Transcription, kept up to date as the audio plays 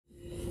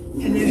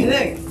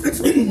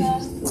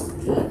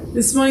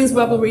This morning's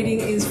Bible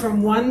reading is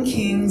from 1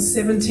 Kings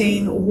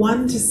 17,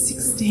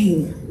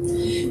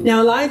 1-16.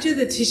 Now Elijah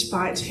the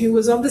Tishbite, who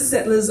was of the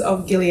settlers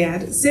of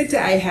Gilead, said to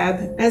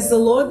Ahab, "As the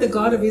Lord, the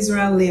God of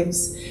Israel,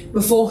 lives,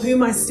 before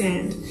whom I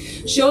stand,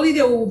 surely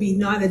there will be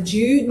neither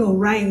dew nor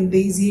rain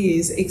these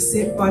years,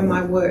 except by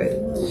my word."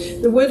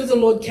 The word of the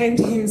Lord came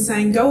to him,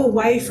 saying, "Go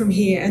away from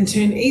here and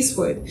turn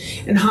eastward,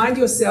 and hide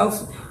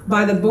yourself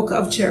by the brook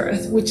of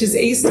Cherith, which is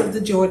east of the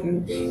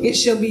Jordan. It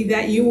shall be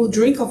that you will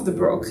drink of the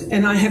brook,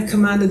 and I have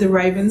commanded the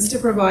ravens to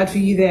provide for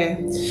you there."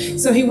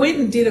 So he went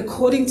and did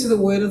according to the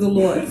word of the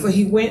Lord, for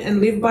he went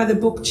and lived by the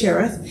brook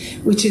Cherith,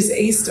 which is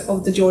east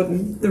of the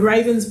Jordan. The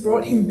ravens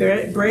brought him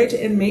bread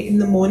and meat in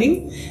the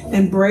morning,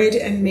 and bread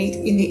and meat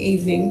in the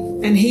evening,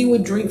 and he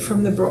would drink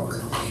from the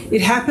brook.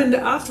 It happened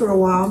after a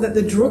while that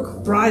the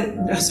brook dried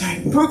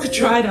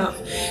up,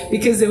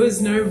 because there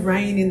was no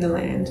rain in the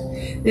land.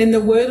 Then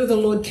the word of the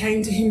Lord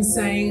came to him,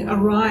 saying,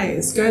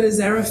 "Arise, go to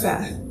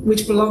Zarephath,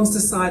 which belongs to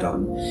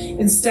Sidon,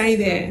 and stay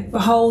there.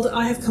 Behold,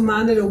 I have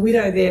commanded a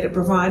widow there to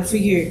provide for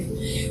you."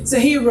 So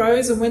he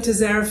arose and went to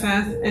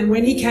Zarephath, and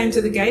when he came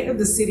to the gate of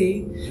the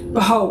city,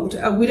 behold,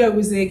 a widow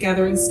was there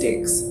gathering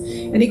sticks.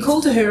 And he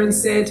called to her and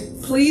said,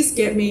 "Please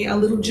get me a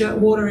little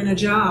water in a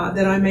jar,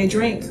 that I may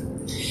drink."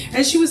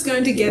 As she was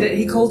going to get it,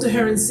 he called to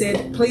her and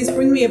said, "Please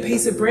bring me a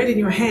piece of bread in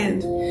your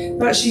hand."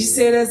 But she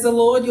said, "As the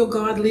Lord your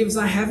God lives,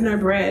 I have no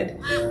bread,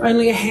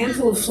 only a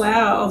handful of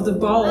flour of the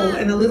bowl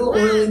and a little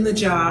oil in the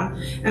jar.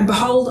 And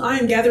behold, I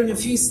am gathering a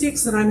few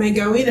sticks that I may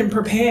go in and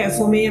prepare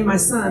for me and my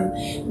son,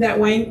 that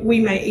we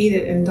may eat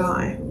it and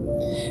die."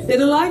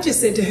 Then Elijah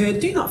said to her,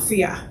 "Do not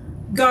fear.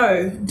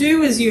 Go,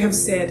 do as you have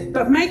said,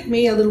 but make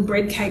me a little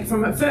bread cake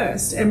from it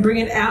first, and bring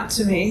it out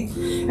to me,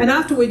 and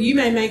afterward you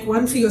may make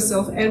one for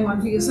yourself and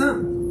one for your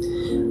son.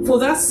 For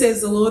thus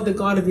says the Lord, the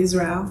God of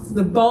Israel,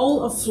 the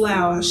bowl of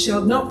flour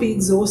shall not be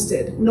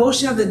exhausted, nor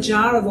shall the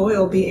jar of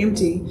oil be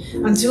empty,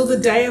 until the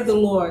day of the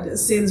Lord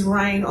sends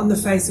rain on the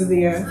face of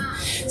the earth."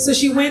 So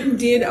she went and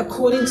did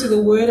according to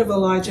the word of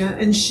Elijah,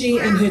 and she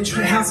and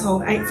her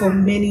household ate for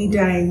many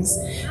days.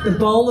 The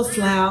bowl of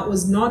flour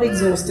was not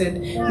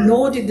exhausted,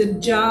 nor did the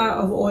jar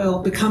of oil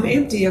become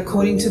empty,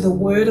 according to the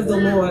word of the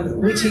Lord,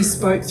 which he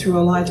spoke through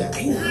Elijah.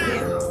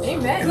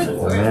 Amen. Good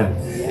word. Amen.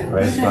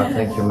 Praise God.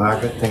 Thank you,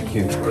 Margaret. Thank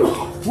you,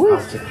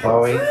 Pastor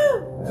Chloe.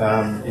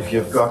 If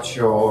you've got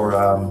your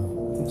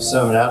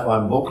sermon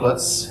outline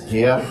booklets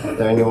here,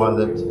 the only one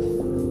that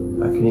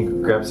can you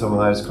grab some of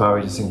those,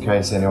 Chloe, just in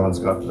case anyone's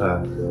got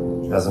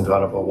hasn't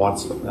got it but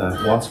wants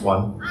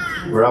one.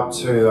 We're up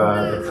to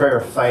the prayer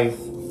of faith,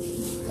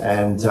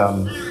 and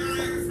so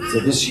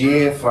this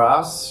year for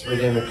us,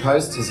 Redeemer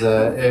Coast, is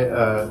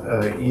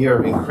a year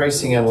of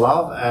increasing in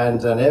love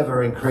and an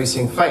ever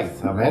increasing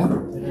faith.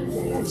 Amen.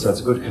 So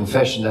it's a good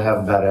confession to have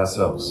about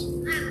ourselves.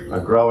 I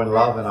grow in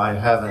love and I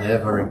have an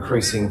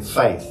ever-increasing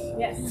faith.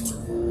 Yes.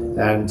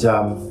 And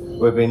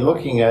we've been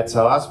looking at,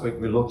 last week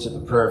we looked at the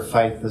prayer of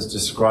faith as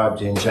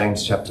described in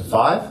James chapter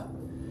 5.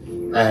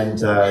 And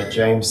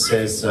James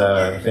says,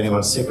 if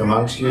anyone's sick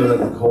amongst you, let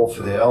them call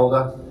for their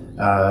elder.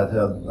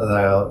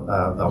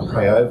 They'll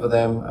pray over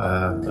them,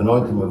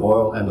 anoint them with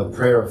oil, and the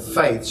prayer of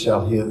faith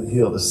shall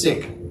heal the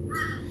sick.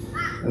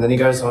 And then he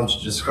goes on to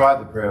describe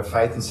the prayer of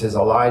faith. He says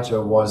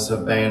Elijah was a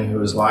man who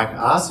was like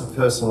us, a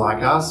person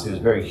like us. He was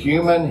very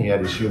human. He had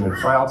his human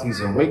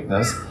frailties and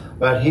weakness.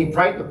 But he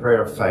prayed the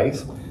prayer of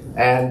faith,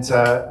 and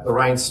the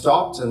rain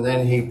stopped, and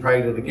then he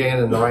prayed it again,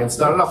 and the rain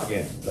started up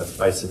again. That's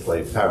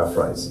basically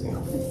paraphrasing.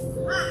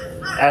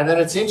 And then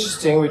it's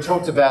interesting, we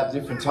talked about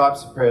different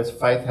types of prayers of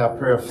faith, how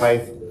prayer of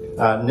faith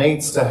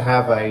needs to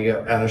have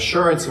an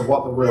assurance of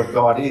what the will of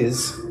God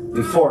is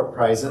before it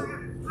prays it.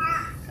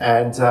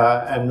 And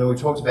we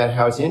talked about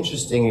how it's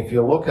interesting if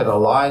you look at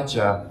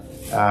Elijah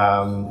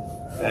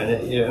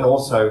and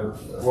also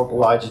what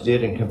Elijah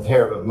did and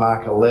compare it with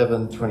Mark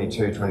 11,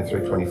 22,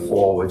 23,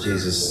 24, where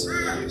Jesus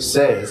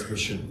says, we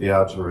should be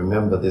able to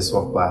remember this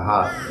off by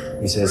heart.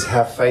 He says,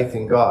 "Have faith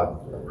in God.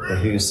 For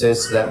who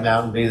says to that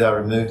mountain, be thou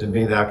removed and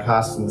be thou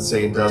cast in the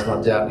sea, and does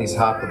not doubt in his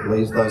heart, but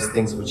believes those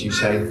things which he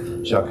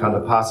shall come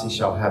to pass, he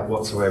shall have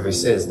whatsoever he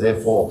says.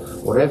 Therefore,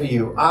 whatever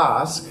you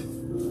ask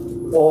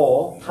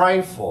or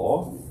pray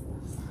for,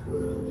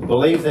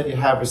 believe that you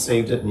have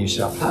received it and you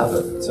shall have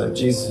it." So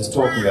Jesus is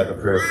talking about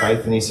the prayer of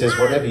faith, and he says,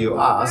 whatever you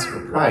ask or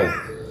pray.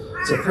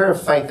 So prayer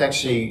of faith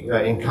actually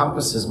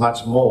encompasses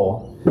much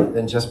more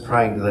than just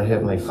praying to the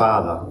Heavenly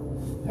Father.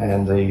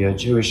 And the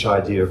Jewish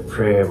idea of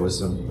prayer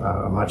was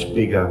much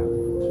bigger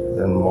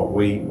than what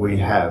we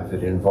have.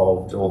 It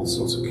involved all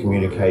sorts of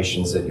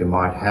communications that you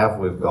might have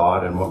with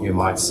God and what you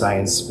might say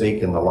and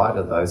speak in the light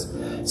of those.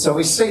 So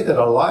we see that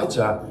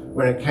Elijah,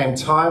 when it came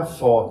time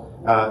for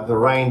the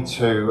rain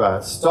to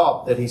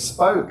stop, that he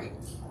spoke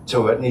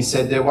to it and he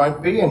said there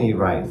won't be any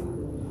rain.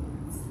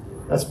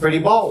 That's pretty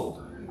bold.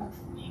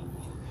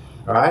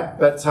 All right,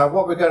 but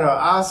what we're going to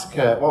ask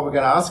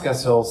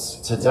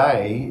ourselves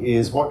today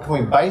is, what can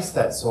we base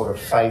that sort of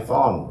faith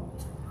on?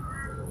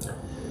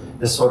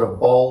 This sort of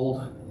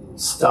bold,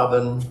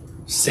 stubborn,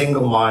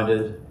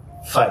 single-minded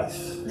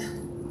faith.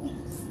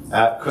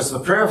 Because the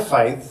prayer of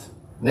faith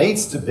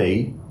needs to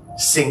be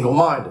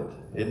single-minded.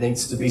 It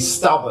needs to be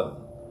stubborn.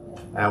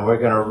 And we're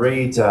going to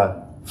read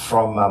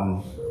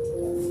from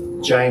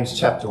James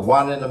chapter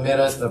 1 in a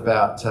minute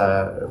about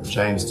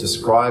James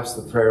describes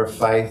the prayer of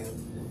faith.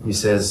 He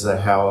says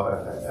how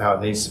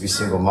it needs to be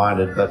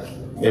single-minded. But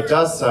it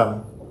does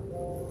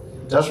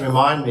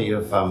remind me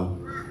of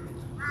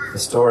the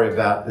story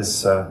about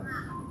this on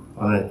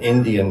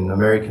an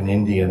American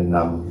Indian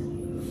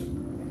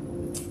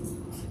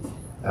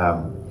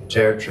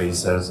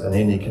territories. As an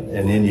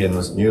Indian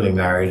was newly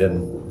married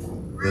and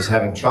he was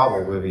having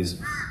trouble with his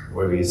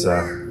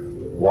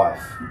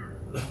wife.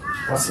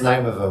 What's the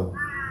name of them?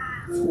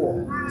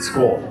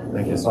 Squaw. I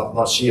think it's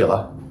not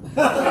Sheila.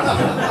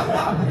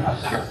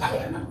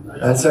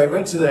 And so he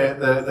went to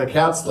the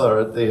counsellor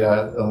at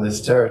on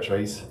these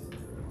territories,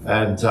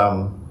 and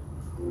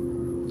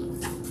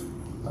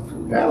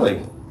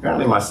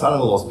apparently my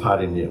son-in-law's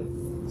part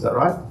Indian. Is that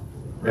right?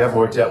 We haven't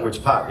worked out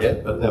which part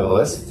yet, but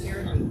nevertheless.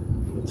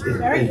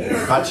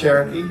 Part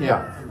Cherokee,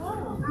 yeah.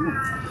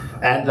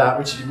 And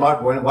which you might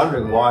be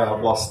wondering why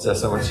I've lost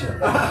so much.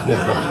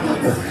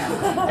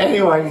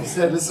 Anyway, he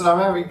said, listen,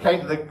 came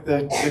to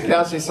the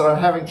council, he said, I'm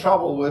having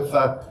trouble with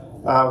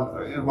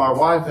my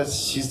wife.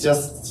 She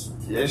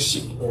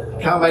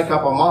can't make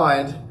up her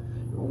mind.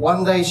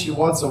 One day she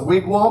wants a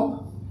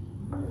wigwam,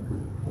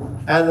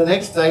 and the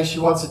next day she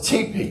wants a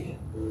teepee.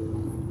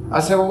 I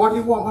said, well, what do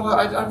you want? Well,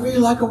 I'd really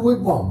like a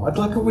wigwam. I'd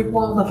like a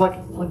wigwam. I'd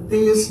like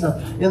this.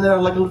 And in there,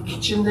 like a little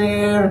kitchen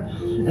there.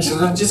 And she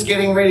said, I'm just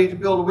getting ready to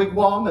build a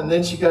wigwam. And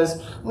then she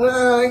goes,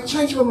 no, I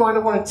changed my mind.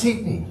 I want a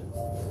teepee.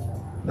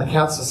 The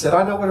counsellor said,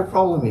 I know what her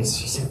problem is.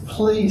 She said,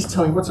 please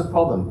tell me what's her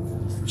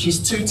problem. She's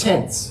 2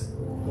 tenths.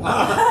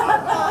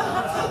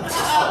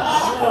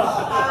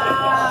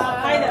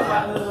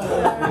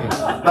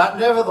 But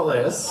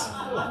nevertheless,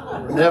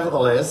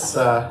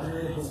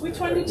 which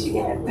one did she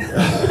get?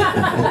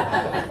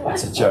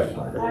 It's a joke.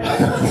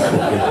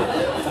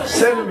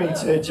 Turn me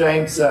to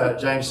James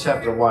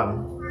chapter 1,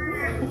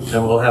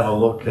 and we'll have a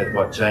look at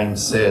what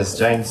James says.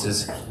 James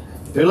is,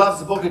 who loves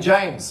the book of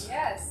James?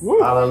 Yes.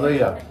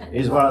 Hallelujah.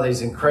 He's one of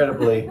these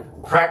incredibly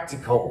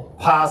practical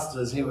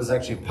pastors. He was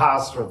actually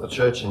pastor of the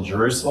church in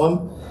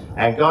Jerusalem,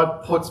 and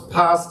God puts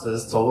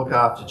pastors to look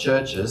after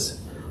churches,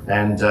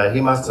 and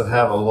he must have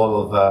had a lot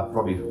of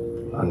probably,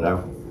 I don't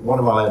know, what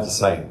am I allowed to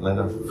say,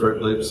 Linda?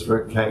 Fruit Loops,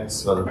 fruit cakes,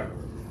 sort of.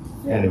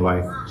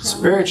 Anyway,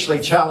 spiritually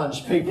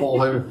challenged people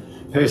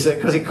who said,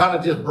 because he kind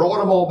of just brought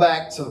them all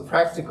back to the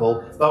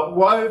practical, but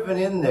woven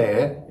in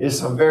there is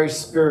some very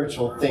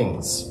spiritual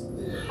things.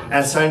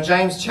 And so in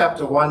James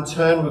chapter 1,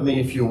 turn with me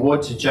if you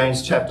would to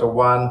James chapter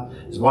 1.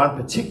 There's one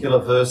particular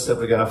verse that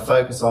we're going to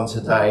focus on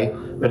today,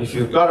 but if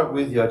you've got it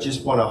with you, I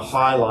just want to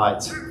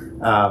highlight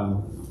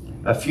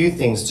a few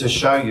things to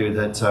show you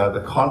that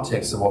the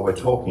context of what we're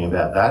talking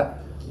about that.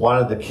 One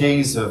of the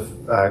keys of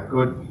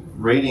good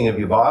reading of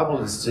your Bible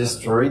is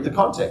just to read the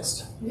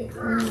context.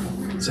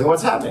 See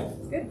what's happening.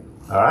 Good.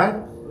 All right?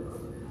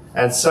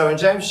 And so in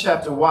James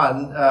chapter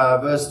 1,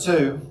 verse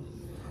 2,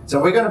 so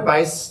we're going to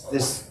base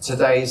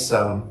today's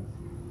sermon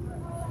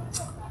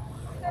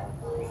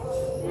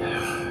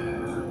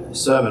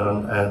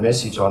and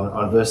message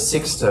on verse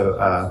 6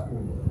 to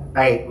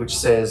 8, which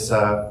says,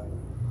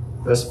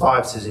 verse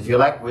 5 says, if you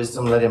lack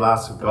wisdom, let him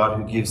ask of God,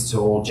 who gives to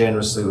all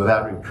generously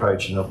without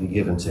reproach, and it'll be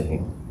given to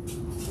him.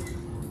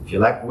 If you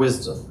lack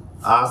wisdom,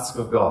 ask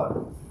of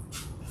God,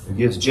 who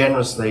gives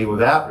generously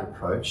without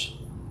reproach.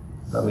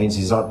 That means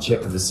he's not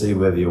checking to see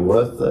whether you're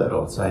worth it,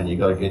 or saying you've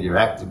got to get your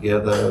act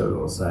together,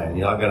 or saying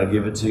you're not going to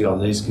give it to you on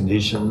these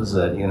conditions,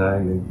 that you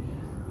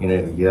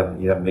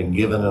haven't been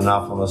given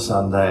enough on a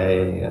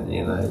Sunday, and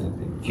you're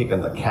kicking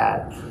the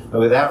cat.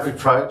 But without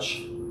reproach,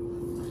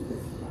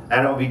 and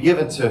it will be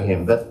given to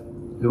him. But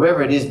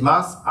whoever it is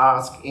must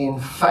ask in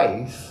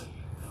faith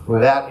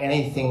without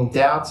anything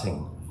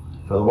doubting.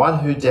 For the one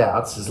who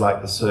doubts is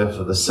like the surf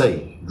of the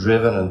sea,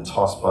 driven and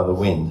tossed by the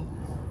wind.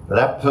 But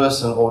that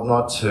person ought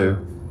not to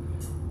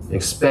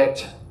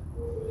expect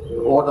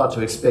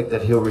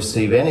that he'll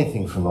receive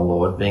anything from the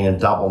Lord, being a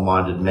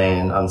double-minded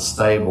man,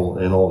 unstable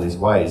in all his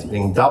ways.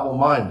 Being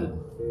double-minded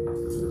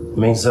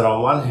means that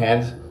on one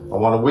hand, I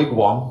want a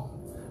wigwam,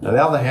 and on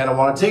the other hand, I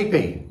want a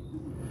teepee.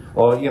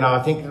 Or,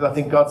 I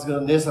think God's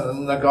doing this,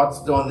 and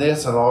God's doing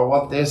this, and I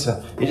want this.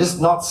 And you're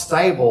just not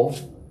stable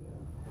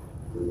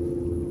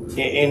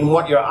in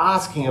what you're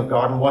asking of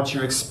God and what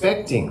you're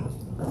expecting.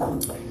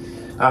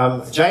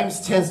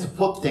 James tends to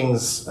put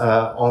things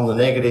on the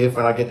negative.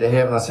 When I get to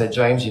heaven, I say,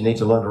 James, you need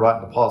to learn to write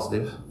in the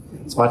positive.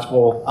 It's much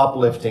more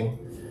uplifting.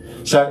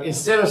 So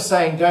instead of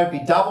saying don't be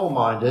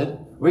double-minded,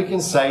 we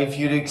can say if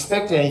you'd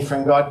expect anything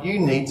from God, you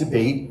need to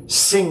be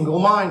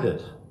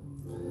single-minded.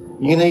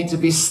 You need to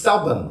be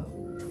stubborn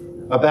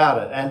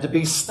about it. And to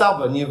be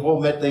stubborn, you've all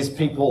met these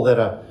people that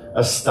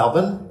are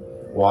stubborn.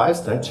 Wives,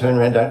 don't turn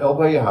around, don't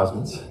elbow your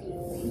husbands.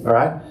 All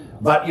right?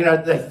 But,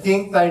 they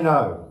think they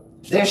know.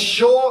 They're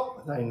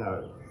sure they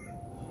know.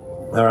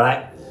 All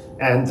right?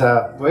 And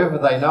whether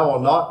they know or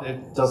not,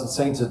 it doesn't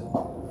seem to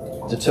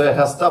deter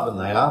how stubborn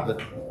they are.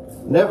 But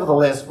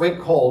Nevertheless, we're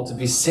called to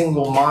be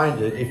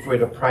single-minded if we're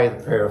to pray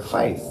the prayer of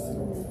faith.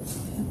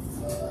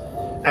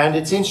 And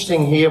it's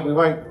interesting here, we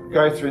won't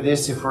go through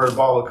this if we're at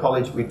Bible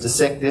college, we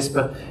dissect this,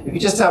 but if you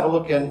just have a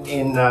look in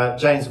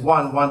James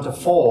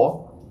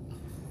 1:1-4,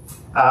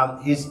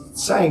 he's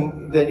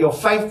saying that your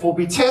faith will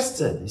be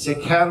tested. He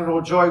said, count it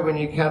all joy when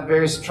you count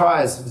various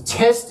trials. The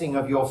testing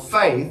of your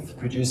faith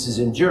produces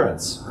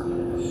endurance.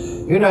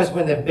 Who knows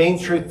when they've been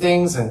through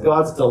things and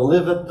God's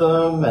delivered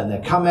them and they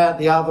come out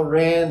the other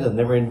end and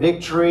they're in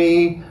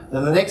victory,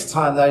 then the next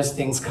time those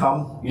things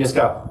come, you just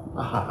go,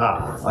 ha ha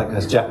ha, like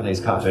those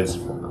Japanese cartoons.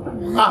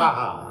 Ha ha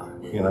ha,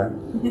 you know.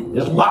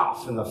 Just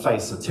laugh in the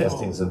face of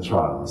testings and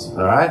trials,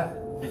 all right?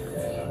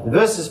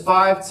 Verses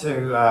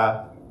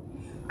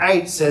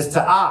 5-8 says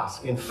to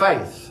ask in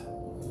faith.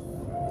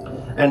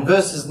 And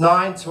verses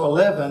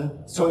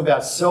 9-11 is talking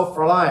about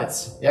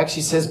self-reliance. It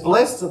actually says,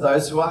 blessed are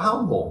those who are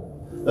humble.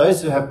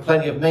 Those who have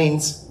plenty of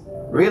means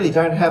really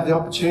don't have the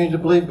opportunity to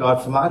believe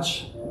God for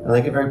much, and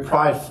they get very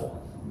prideful.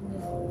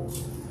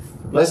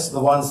 Blessed are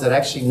the ones that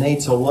actually need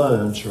to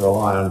learn to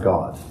rely on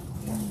God.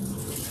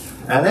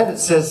 And then it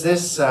says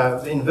this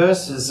in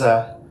verses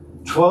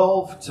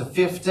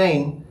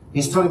 12-15,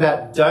 he's talking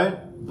about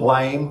don't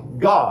blame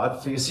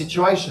God for your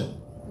situation.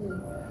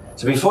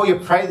 So before you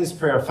pray this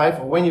prayer of faith,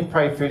 or when you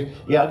pray for it,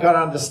 you've got to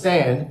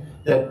understand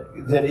that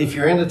if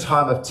you're in a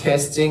time of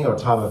testing or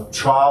time of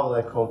trial,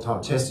 they call it time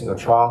of testing or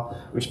trial,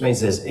 which means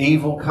there's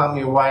evil come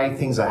your way,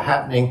 things are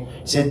happening,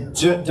 he said,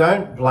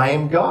 don't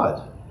blame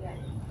God.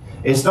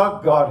 It's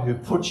not God who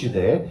put you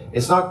there.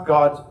 It's not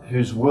God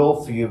whose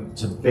will for you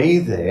to be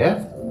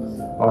there.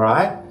 All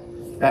right?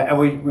 And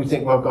we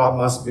think, well, God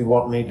must be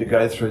wanting me to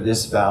go through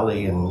this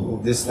valley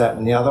and this, that,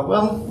 and the other.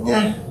 Well,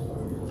 yeah.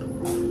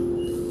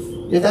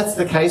 If that's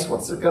the case,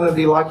 what's it going to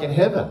be like in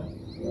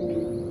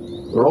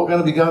heaven? We're all going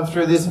to be going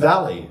through this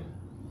valley.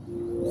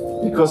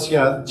 Because,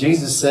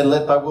 Jesus said,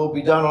 let thy will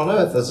be done on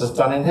earth as it's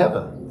done in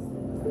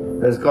heaven.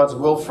 There's God's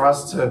will for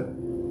us to,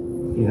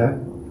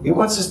 He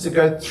wants us to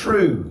go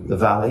through the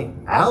valley,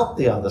 out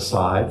the other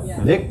side,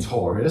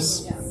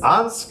 victorious,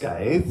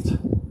 unscathed.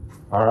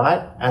 All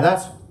right? And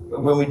that's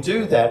when we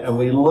do that and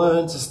we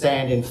learn to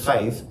stand in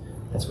faith,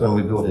 that's when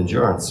we build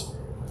endurance.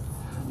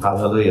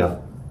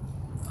 Hallelujah.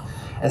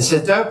 And it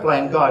says, don't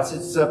blame God.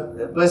 It says,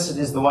 blessed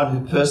is the one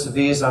who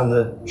perseveres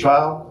under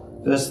trial.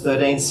 Verse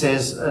 13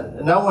 says,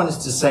 no one is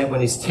to say when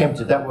he's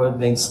tempted. That word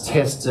means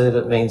tested.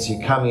 It means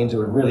you're coming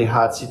into a really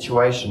hard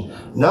situation.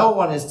 No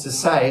one is to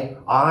say,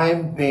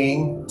 I'm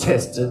being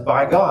tested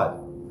by God.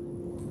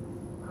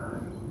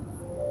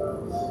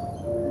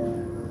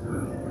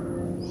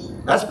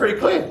 That's pretty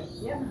clear.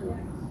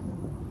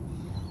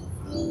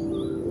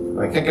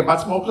 I can't get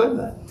much more clear than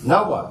that.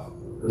 No one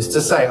is to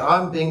say,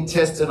 I'm being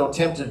tested or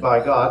tempted by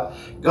God.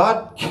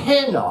 God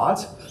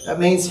cannot, that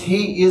means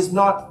he is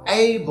not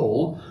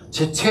able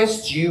to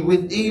test you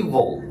with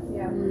evil.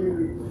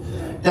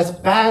 That's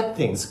bad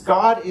things.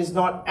 God is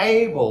not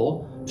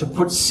able to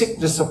put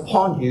sickness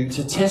upon you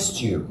to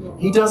test you.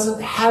 He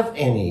doesn't have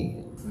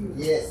any.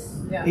 Yes.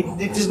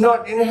 It is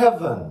not in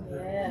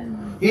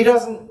heaven. He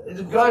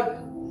doesn't, God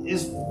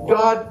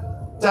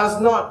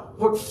does not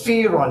put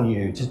fear on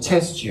you to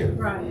test you.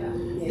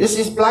 This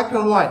is black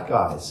and white,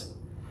 guys.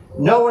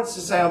 No one's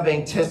to say I'm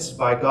being tested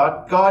by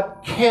God.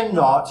 God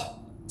cannot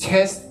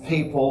test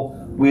people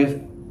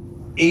with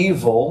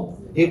evil.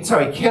 He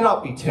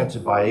cannot be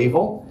tempted by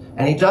evil,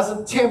 and he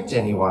doesn't tempt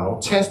anyone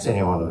or test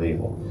anyone of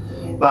evil.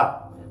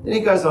 But then he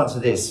goes on to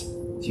this,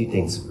 a few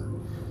things.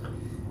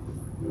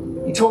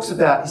 He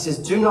says,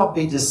 do not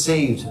be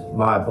deceived,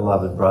 my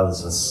beloved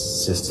brothers and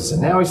sisters.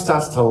 And now he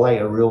starts to lay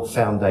a real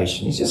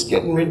foundation. He's just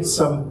getting rid of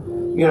some,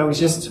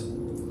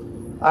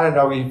 I don't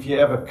know if you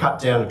ever cut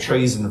down the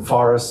trees in the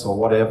forest or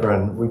whatever,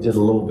 and we did a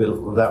little bit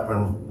of that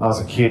when I was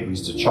a kid. We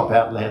used to chop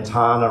out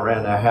lantana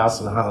around our house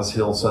in Hunters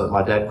Hill so that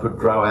my dad could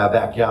grow our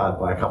backyard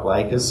by a couple of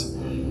acres.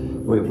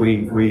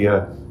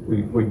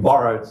 We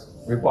borrowed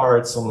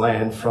some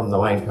land from the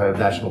Lane Cove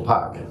National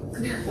Park.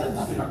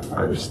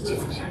 I just to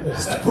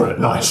put it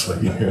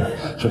nicely,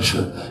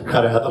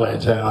 cut out the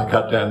lantana, I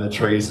cut down the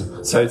trees,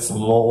 sowed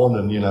some lawn,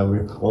 and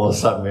all of a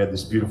sudden we had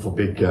this beautiful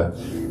big.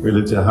 We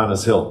lived in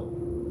Hunters Hill.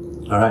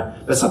 All right,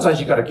 but sometimes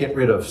you've got to get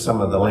rid of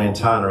some of the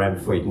lantana around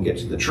before you can get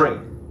to the tree.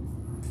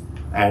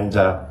 And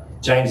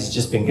James has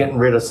just been getting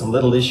rid of some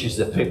little issues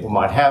that people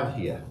might have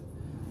here.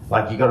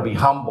 Like you've got to be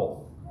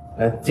humble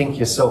and think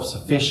you're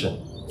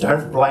self-sufficient.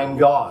 Don't blame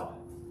God.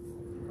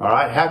 All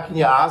right, how can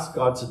you ask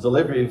God to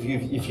deliver you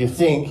if you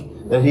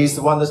think that he's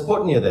the one that's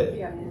putting you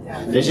there?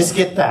 You just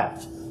get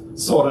that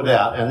sorted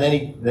out, and then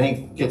he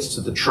gets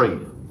to the tree.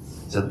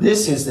 So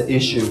this is the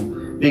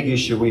big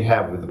issue we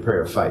have with the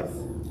prayer of faith.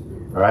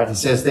 All right, he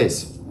says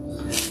this,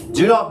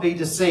 do not be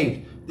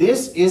deceived.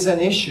 This is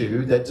an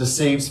issue that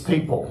deceives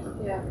people.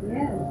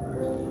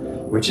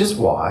 Which is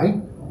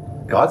why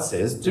God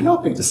says, do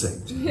not be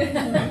deceived.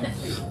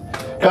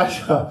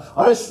 Guys,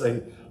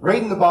 honestly,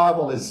 reading the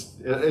Bible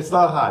it's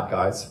not hard,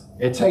 guys.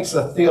 It takes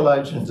a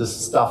theologian to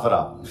stuff it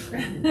up.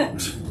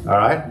 All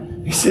right?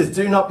 He says,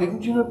 do not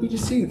be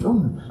deceived.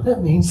 Oh,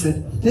 that means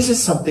that this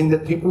is something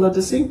that people are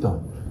deceived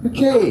on.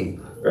 Okay,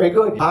 very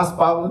good. Ask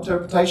Bible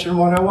Interpretation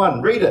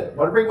 101. Read it.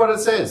 Read what it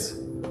says.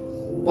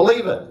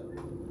 Believe it.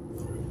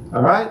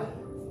 All right?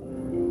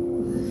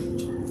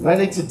 They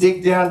need to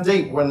dig down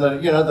deep when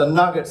the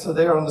nuggets are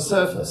there on the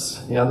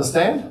surface. You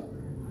understand?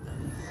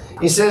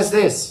 He says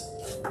this,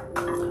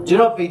 do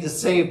not be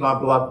deceived, my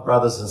beloved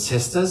brothers and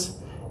sisters.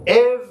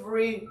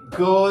 Every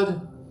good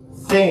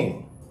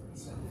thing.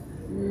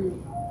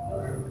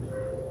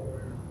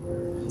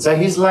 So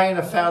he's laying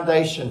a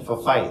foundation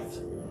for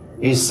faith.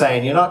 He's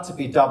saying you're not to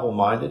be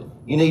double-minded.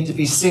 You need to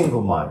be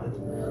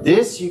single-minded.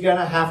 This you're going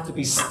to have to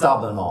be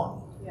stubborn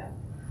on. Yeah.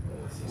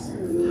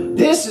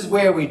 This is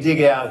where we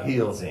dig our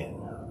heels in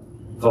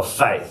for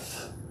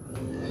faith.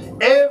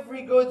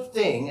 Every good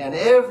thing and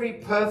every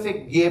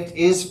perfect gift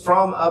is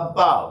from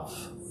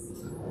above.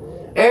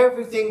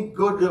 Everything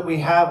good that we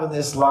have in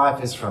this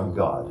life is from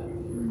God.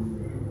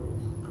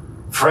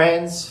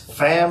 Friends,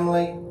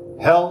 family,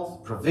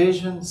 health,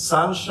 provision,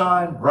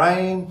 sunshine,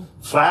 rain,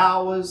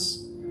 flowers,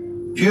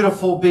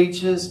 beautiful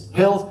beaches,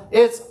 hills.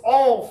 It's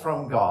all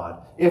from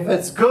God. If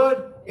it's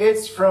good,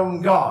 it's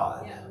from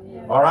God.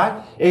 All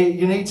right?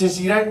 You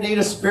don't need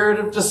a spirit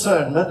of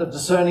discernment, of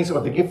discerning,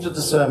 or the gift of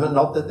discernment.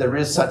 Not that there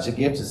is such a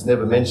gift. It's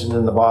never mentioned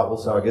in the Bible,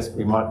 so I guess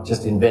we might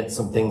just invent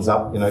some things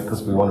up,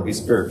 because we want to be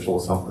spiritual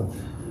or something.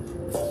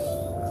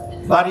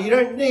 But you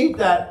don't need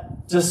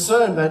that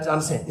discernment to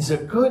understand, is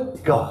it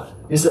good? God.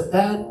 Is it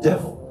bad?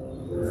 Devil.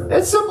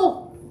 It's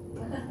simple.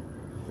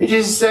 He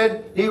just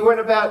said he went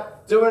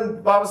about doing,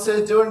 the Bible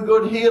says, doing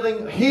good,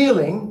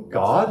 healing,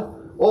 God,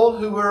 all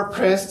who were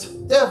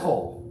oppressed,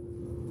 devil.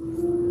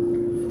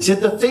 He said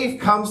the thief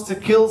comes to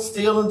kill,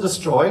 steal and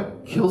destroy.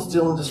 Kill,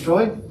 steal and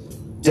destroy,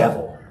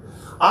 devil.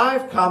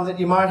 I've come that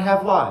you might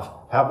have life.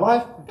 Have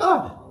life?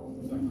 God.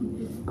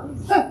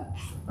 All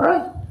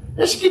right?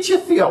 Let's get your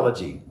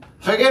theology.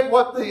 Forget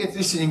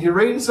if you're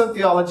reading some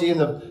theology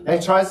and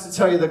it tries to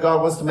tell you that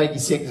God wants to make you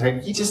sick,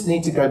 you just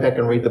need to go back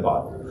and read the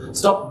Bible.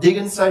 Stop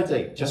digging so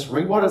deep. Just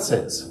read what it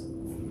says.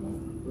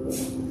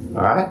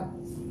 All right?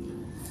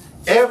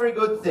 Every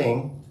good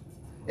thing,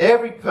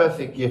 every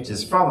perfect gift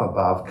is from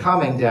above,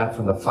 coming down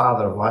from the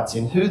Father of lights,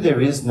 in who there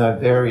is no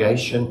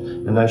variation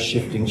and no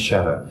shifting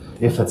shadow.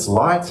 If it's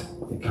light,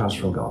 it comes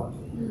from God.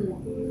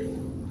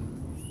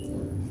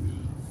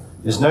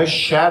 There's no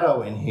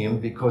shadow in him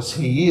because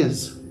he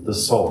is the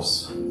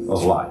source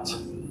of light.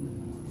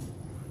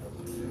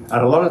 And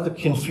a lot of the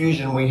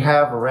confusion we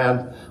have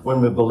around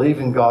when we believe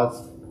in God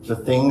for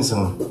things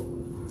and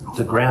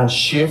the ground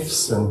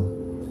shifts, and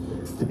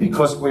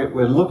because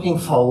we're looking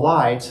for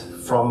light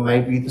from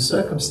maybe the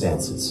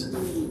circumstances.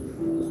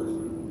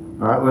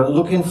 All right, we're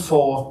looking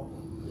for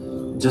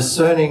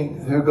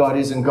discerning who God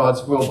is and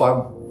God's will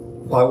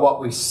by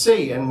what we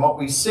see, and what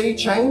we see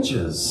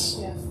changes.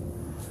 Yeah.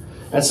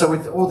 And so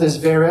with all this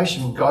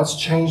variation, God's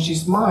changed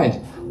his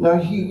mind. No,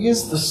 he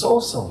is the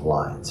source of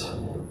light.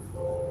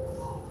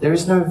 There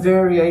is no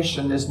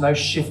variation, there's no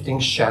shifting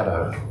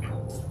shadow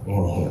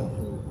in him.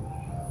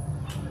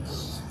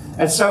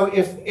 And so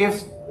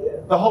if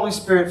the Holy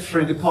Spirit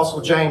through the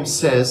Apostle James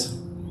says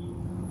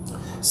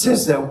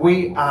that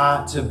we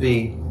are to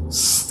be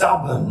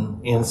stubborn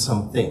in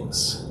some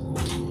things,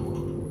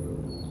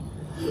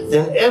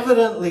 then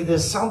evidently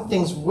there's some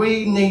things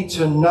we need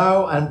to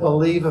know and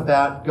believe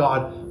about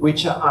God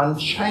which are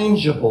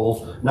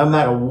unchangeable no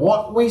matter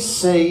what we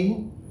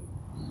see,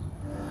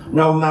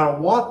 no matter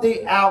what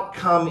the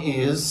outcome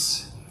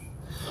is,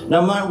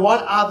 no matter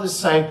what others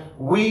say,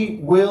 we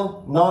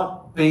will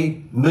not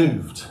be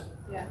moved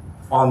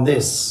on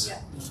this.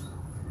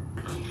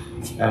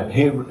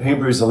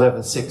 Hebrews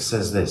 11:6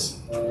 says this,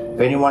 if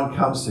anyone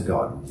comes to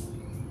God,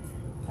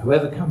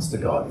 whoever comes to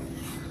God,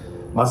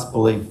 must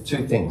believe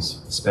two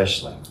things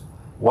especially.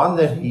 One,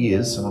 that he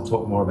is, and I'll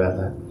talk more about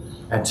that,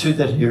 and two,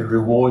 that he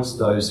rewards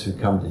those who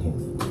come to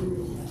him.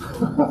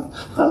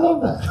 I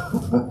love that.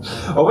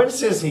 Well, when it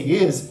says he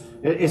is,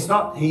 it's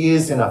not he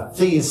is in a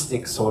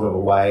theistic sort of a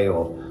way,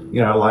 or,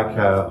 like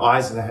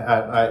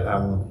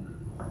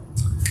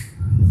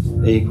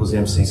E equals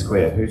MC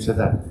squared. Who said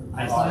that?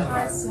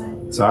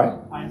 Einstein. Sorry?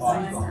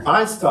 Einstein.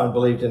 Einstein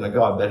believed in a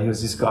God, but he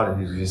was this God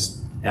who was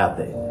just out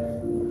there.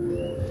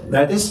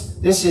 Now,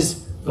 this is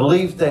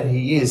believe that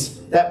he is.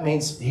 That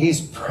means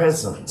he's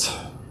present.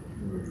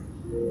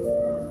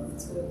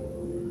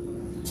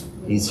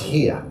 He's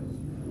here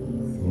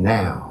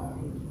now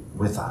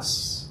with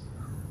us.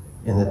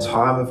 In the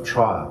time of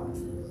trial,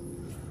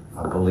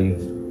 I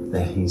believe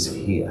that he's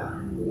here.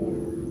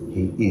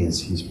 He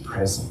is. He's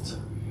present.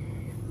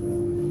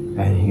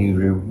 And he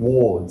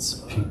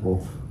rewards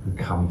people who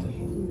come to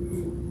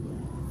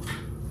him.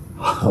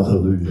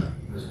 Hallelujah.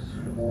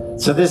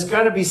 So there's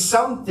going to be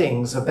some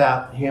things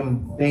about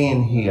him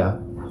being here,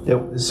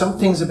 there's some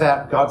things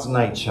about God's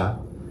nature,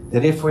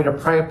 that if we're to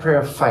pray a prayer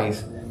of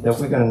faith, that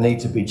we're going to need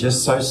to be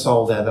just so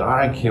sold out that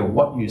I don't care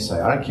what you say,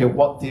 I don't care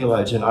what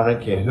theologian, I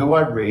don't care who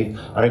I read,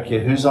 I don't care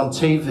who's on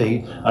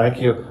TV, I don't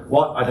care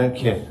what, I don't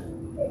care.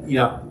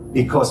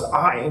 because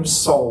I am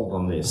sold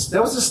on this.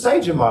 There was a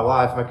stage in my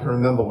life I can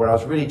remember where I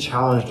was really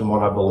challenged in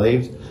what I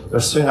believed. It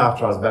was soon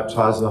after I was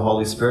baptized in the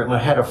Holy Spirit, and I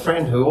had a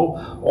friend who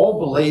all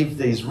believed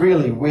these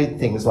really weird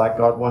things like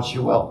God wants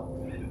you well.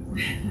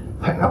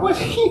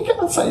 You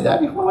can't say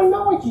that. Well, I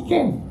know you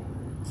can.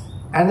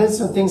 And then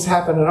some things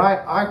happened, and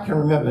I can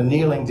remember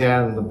kneeling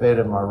down in the bed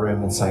in my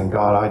room and saying,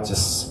 God,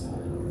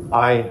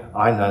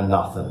 I know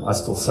nothing. I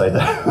still say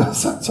that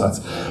sometimes.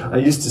 I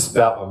used to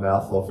spout my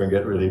mouth off and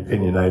get really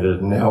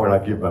opinionated, and now when I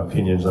give my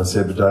opinions, I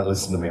say, but don't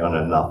listen to me, I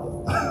know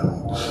nothing.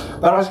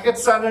 But I get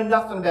to say, I know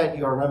nothing about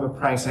you. I remember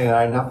praying, saying,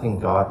 I know nothing,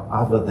 God,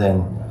 other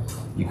than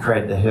you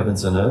created the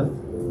heavens and earth.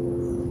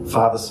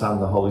 Father, Son,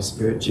 the Holy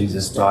Spirit,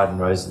 Jesus died and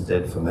rose and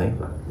dead for me,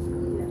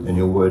 and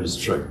your word is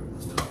true.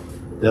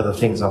 They're the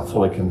things I'm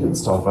fully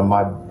convinced of, and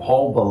my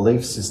whole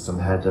belief system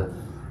had to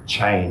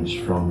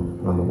change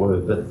from the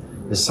word. But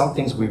there's some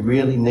things we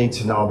really need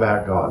to know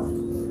about God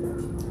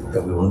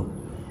that we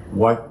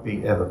won't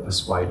be ever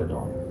persuaded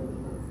on.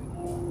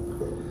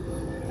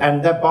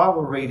 And that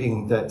Bible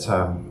reading that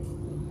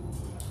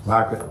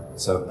Margaret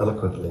so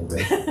eloquently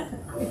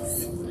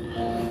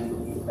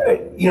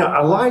read,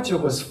 Elijah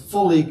was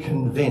fully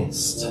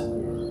convinced.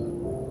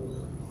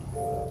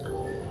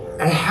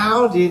 And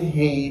how did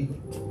he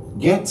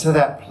get to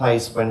that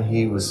place when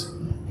he was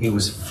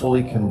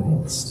fully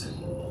convinced?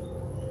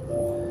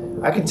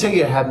 I can tell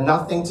you it had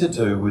nothing to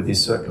do with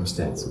his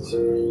circumstances.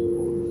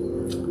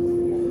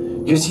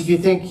 Because if you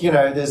think,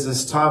 there's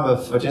this time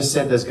of, I just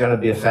said there's going to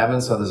be a famine,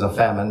 so there's a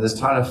famine. There's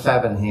time of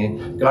famine here.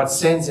 God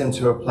sends him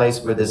to a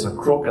place where there's a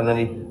crook, and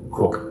then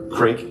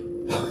creek.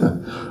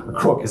 A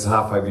crook is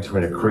halfway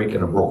between a creek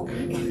and a brook.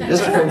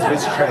 Just depends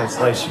which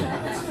translation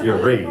you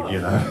read,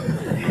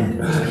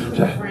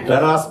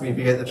 Don't ask me if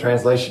you get the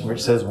translation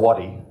which says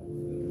wadi.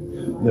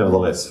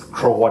 Nevertheless,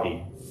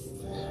 Crawwaddy.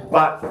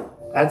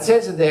 And it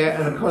says it there,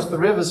 and of course the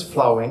river's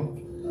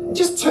flowing.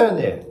 Just turn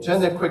there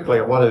quickly.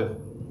 I want to,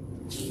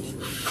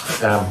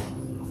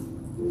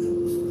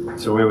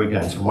 so where are we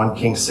going? To 1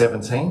 Kings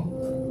 17.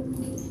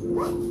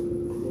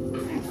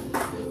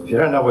 If you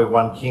don't know where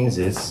 1 Kings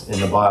is in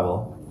the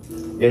Bible,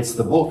 it's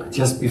the book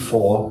just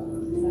before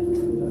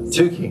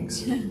 2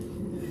 Kings.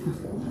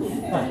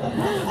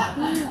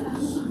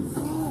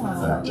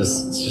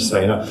 Just so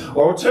you know.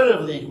 Or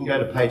alternatively, you can go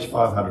to page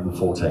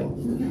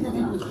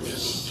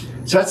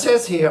 514. So it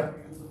says here,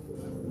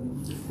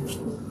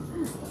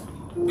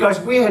 guys,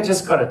 we have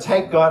just got to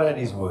take God at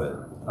his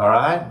word, all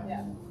right?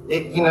 Yeah.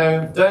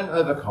 Don't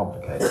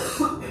overcomplicate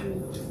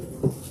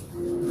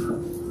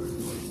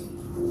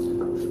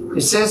it.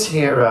 It says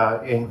here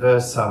in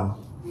verse,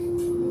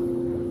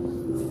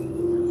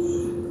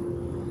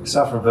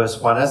 start from verse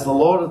 1, as the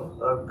Lord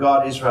of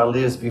God Israel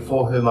lives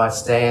before whom I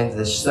stand,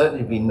 there shall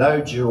certainly be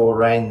no dew or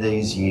rain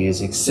these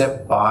years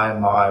except by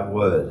my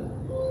word.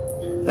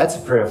 That's a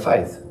prayer of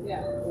faith.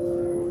 Yeah.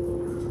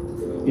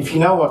 If you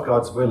know what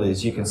God's will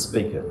is, you can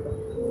speak it.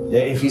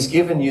 If he's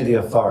given you the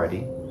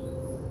authority,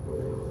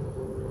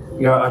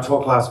 I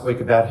talked last week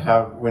about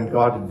how when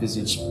God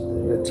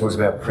talks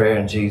about prayer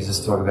and Jesus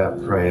talked about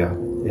prayer,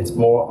 it's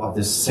more of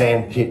this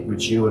sand pit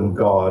which you and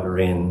God are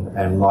in,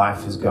 and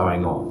life is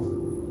going on.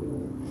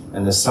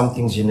 And there's some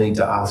things you need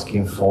to ask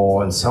him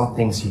for, and some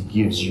things he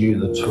gives you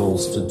the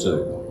tools to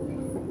do.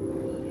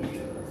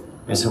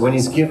 And so when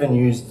he's given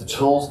you the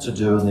tools to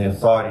do and the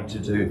authority to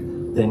do,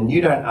 then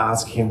you don't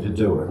ask him to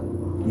do it.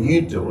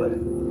 You do it.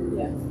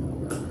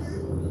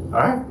 All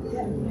right?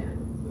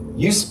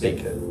 You speak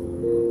it.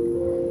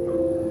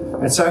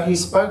 And so he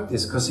spoke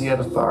this because he had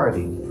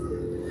authority.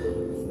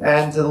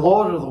 And the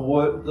word of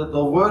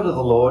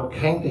the Lord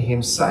came to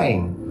him,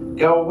 saying,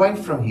 go away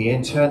from here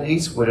and turn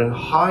eastward and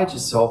hide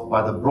yourself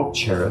by the brook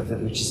Cherith,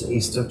 which is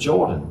east of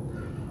Jordan.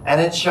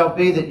 And it shall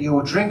be that you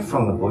will drink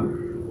from the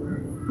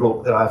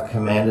brook that I've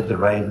commanded the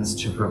ravens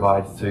to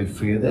provide food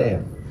for you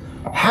there.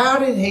 How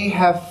did he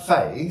have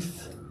faith?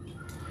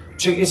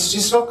 It's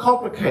just not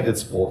complicated,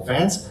 sport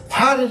fans.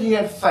 How did he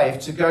have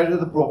faith to go to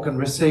the brook and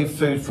receive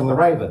food from the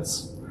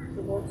ravens?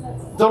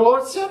 The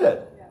Lord said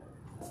it.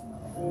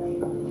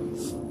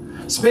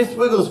 Smith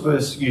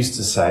Wigglesworth used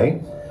to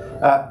say,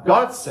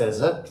 God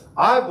says it,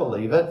 I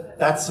believe it,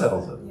 that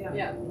settles it.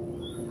 Yeah.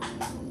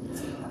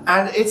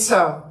 And it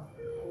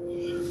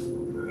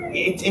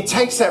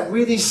takes that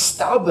really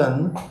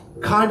stubborn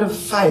kind of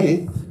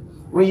faith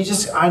where you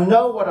just, I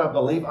know what I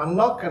believe, I'm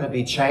not going to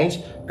be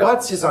changed.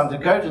 God says I'm to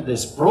go to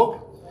this brook,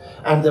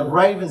 and the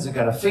ravens are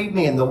going to feed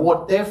me in the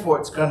water. Therefore,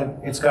 it's going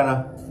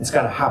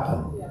to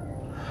happen.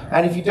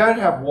 And if you don't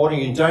have water,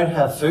 you don't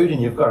have food,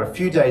 and you've got a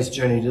few days'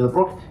 journey to the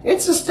brook,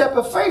 it's a step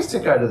of faith to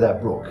go to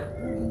that brook.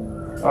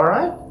 All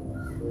right?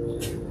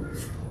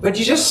 But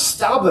you're just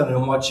stubborn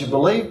in what you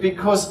believe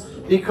because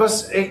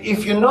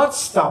if you're not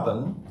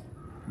stubborn,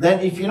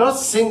 then if you're not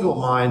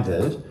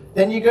single-minded,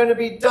 then you're going to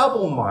be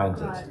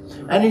double-minded. Right.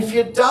 And if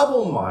you're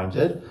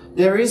double-minded,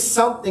 there is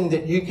something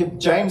that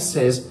James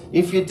says,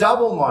 if you're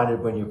double-minded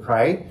when you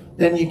pray,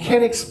 then you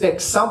can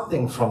expect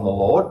something from the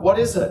Lord. What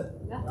is it?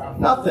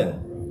 Nothing.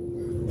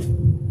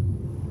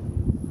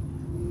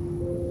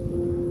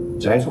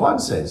 James 1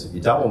 says, if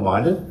you're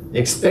double-minded,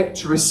 expect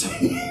to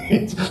receive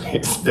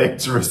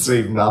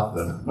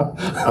nothing.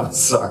 I'm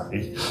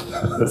sorry.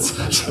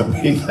 To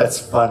me, that's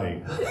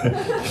funny.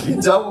 If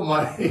you're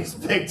double-minded,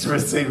 expect to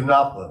receive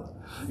nothing.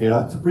 You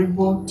know, to bring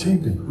more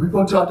TV, bring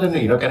more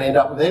identity. You're not going to end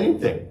up with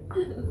anything.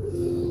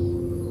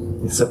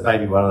 Except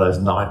maybe one of those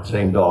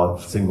 $19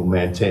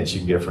 single-man tents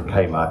you can get from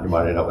Kmart. You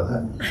might end up with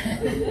that.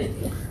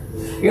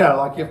 You know,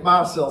 like if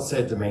Marcel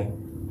said to me,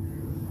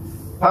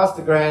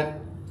 Pastor Grant,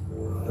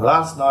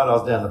 last night I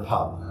was down the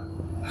pub.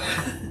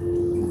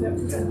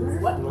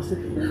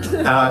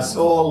 And I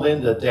saw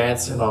Linda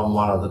dancing on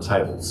one of the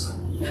tables.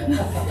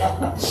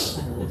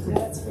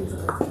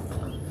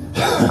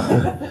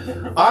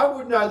 I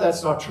would know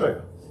that's not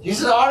true. He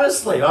said,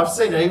 honestly, I've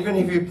seen it, even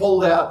if you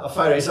pulled out a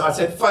photo. I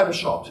said,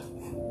 photoshopped.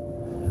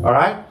 All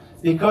right?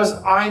 Because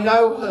I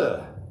know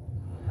her.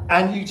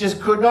 And you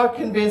just could not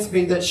convince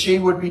me that she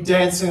would be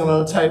dancing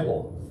on a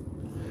table.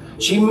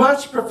 She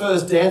much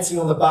prefers dancing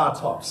on the bar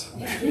tops.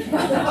 And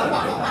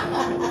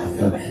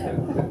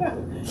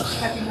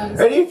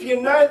if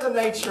you know the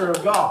nature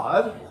of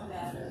God,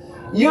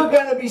 you're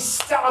going to be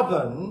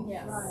stubborn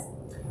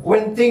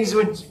when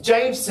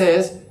James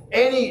says,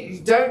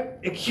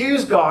 don't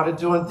accuse God of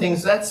doing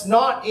things. That's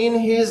not in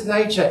his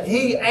nature.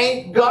 He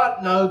ain't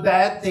got no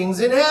bad things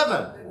in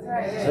heaven.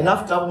 There's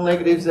enough double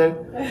negatives there.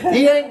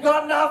 He ain't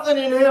got nothing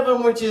in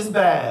heaven which is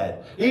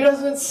bad. He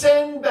doesn't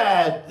send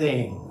bad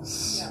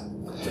things.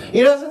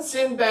 He doesn't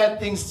send bad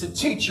things to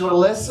teach you a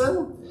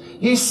lesson.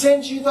 He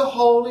sends you the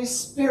Holy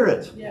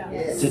Spirit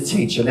to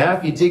teach you. Now,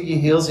 if you dig your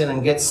heels in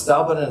and get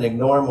stubborn and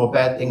ignore him, more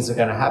bad things are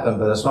going to happen,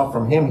 but it's not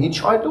from him. He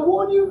tried to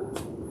warn you.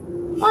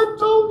 I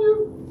told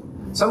you.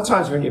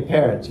 Sometimes when you're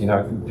parents, you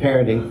know,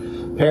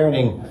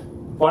 parenting,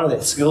 one of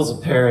the skills of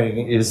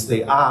parenting is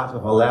the art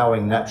of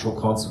allowing natural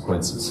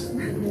consequences.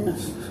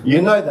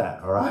 You know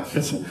that, all right?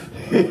 Isn't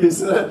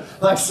it?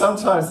 Like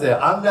sometimes there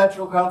are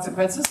unnatural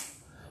consequences,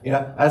 you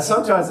know, and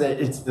sometimes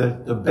it's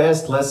the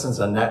best lessons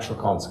are natural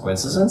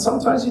consequences, and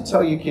sometimes you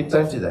tell your kid,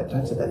 don't do that,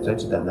 don't do that, don't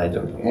do that, and they do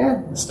it.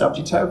 Yeah, stubbed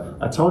your toe.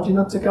 I told you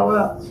not to go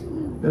out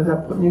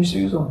without putting your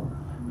shoes on.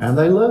 And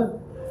they learn,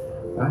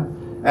 right?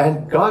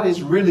 And God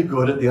is really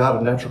good at the art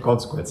of natural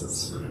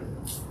consequences.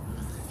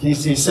 He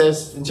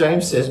says, and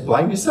James says,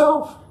 blame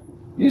yourself.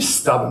 You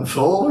stubborn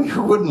fool.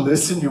 You wouldn't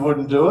listen. You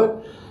wouldn't do it.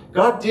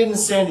 God didn't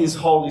send his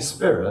Holy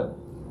Spirit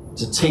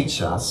to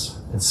teach us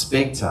and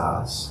speak to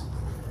us,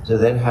 to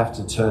then have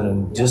to turn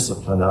and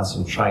discipline us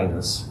and train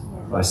us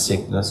by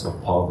sickness or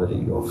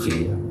poverty or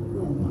fear.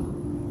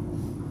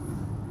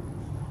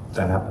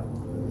 Don't happen.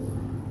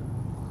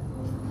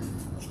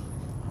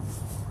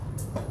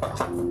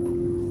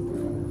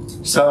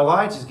 So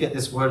Elijah gets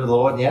this word of the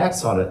Lord and he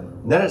acts on it.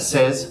 And then it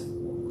says,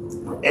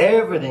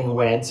 everything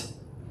went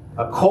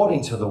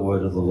according to the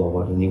word of the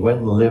Lord, and he went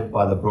and lived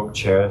by the brook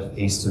Cherith,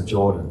 east of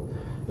Jordan.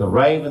 The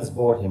ravens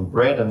brought him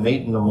bread and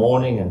meat in the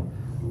morning and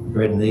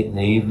bread and meat in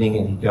the evening,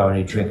 and he'd go and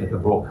he'd drink at the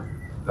brook.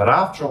 But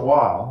after a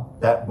while,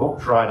 that brook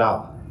dried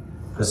up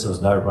because there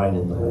was no rain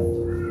in the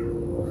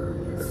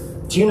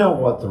land. Do you know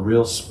what the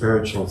real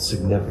spiritual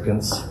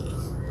significance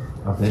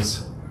of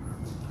this?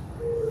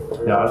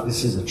 Now,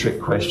 this is a trick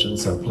question,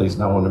 so please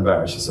no one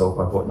embarrass yourself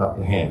by putting up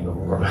your hand. Do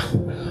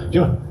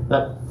you know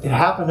that it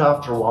happened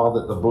after a while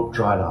that the brook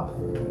dried up?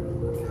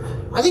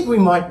 I think we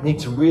might need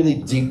to really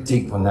dig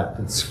deep on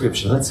that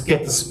scripture. Let's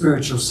get the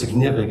spiritual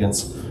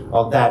significance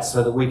of that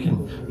so that we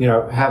can, you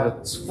know, have a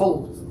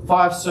full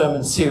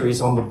 5-sermon series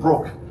on the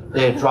brook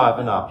there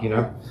driving up, you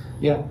know.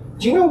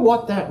 Do you know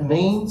what that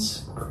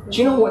means? Do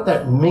you know what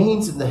that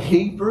means in the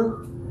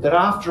Hebrew? That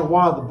after a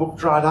while the brook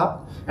dried up?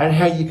 And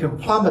how you can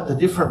plummet the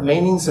different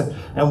meanings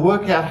and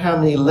work out how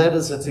many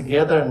letters are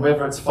together and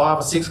whether it's 5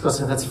 or 6, because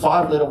if it's a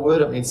 5-letter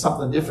word, it means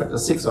something different to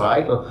 6 or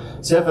 8 or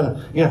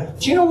 7. You know,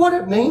 do you know what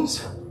it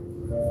means?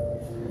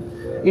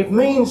 It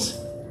means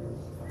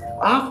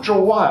after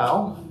a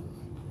while,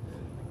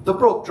 the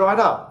brook dried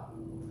up.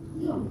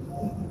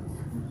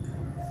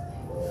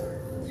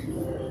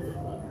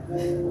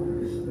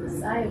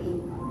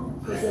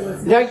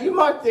 Now, you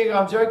might think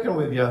I'm joking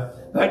with you,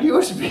 but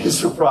you should be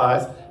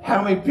surprised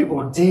how many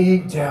people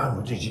dig down.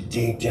 Well, did you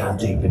dig down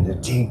deep into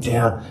dig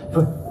down?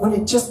 But when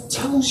it just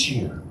tells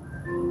you,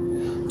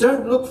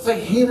 don't look for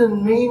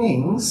hidden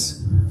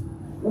meanings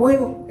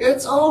when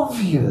it's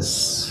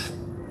obvious.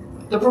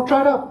 The brook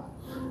dried up.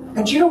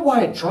 And do you know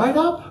why it dried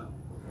up?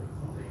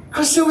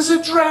 Because there was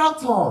a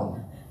drought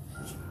on.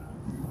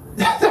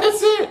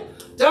 That's it.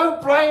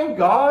 Don't blame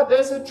God.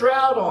 There's a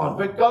drought on,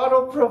 but God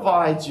will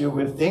provide you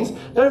with things.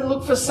 Don't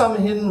look for some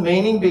hidden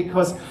meaning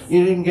because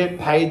you didn't get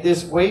paid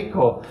this week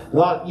or,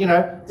 like, you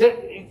know,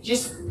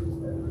 just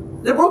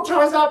the brook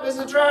dries up. There's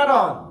a drought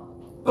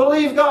on.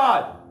 Believe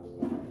God.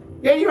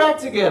 Get your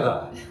act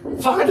together.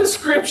 Find a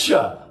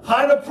scripture.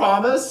 Find a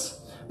promise.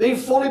 Be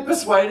fully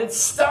persuaded,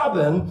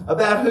 stubborn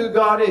about who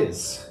God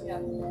is. Yeah.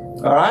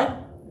 All right?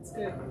 That's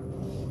good.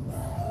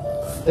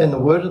 Then the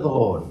word of the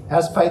Lord.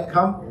 How's faith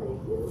come?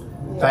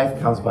 Faith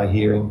comes by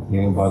hearing,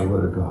 hearing by the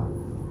word of God.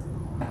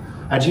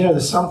 And you know,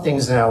 there's some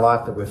things in our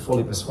life that we're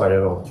fully persuaded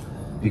of.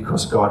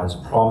 because God has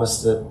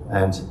promised it.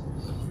 And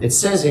it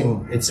says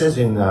in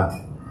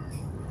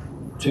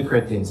 2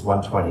 Corinthians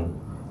 1:20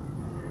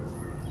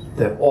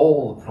 that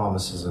all the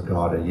promises of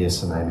God are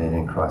yes and amen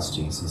in Christ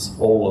Jesus.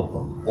 All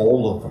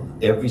of them,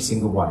 every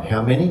single one.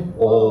 How many?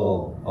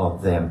 All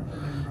of them.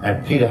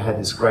 And Peter had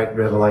this great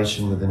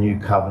revelation with the new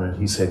covenant.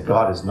 He said,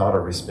 God is not a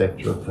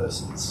respecter of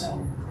persons.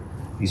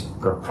 He's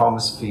got a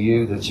promise for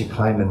you that you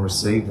claim and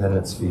receive, then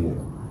it's for you.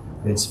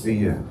 It's for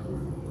you.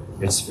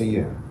 It's for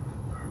you.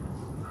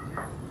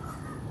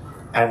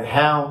 And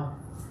how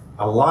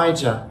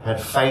Elijah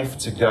had faith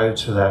to go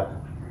to that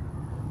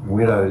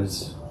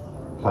widow's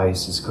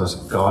place is because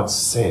God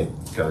said,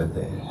 go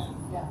there.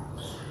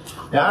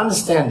 Now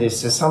understand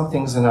this, there's some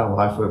things in our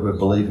life where we're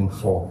believing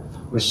for,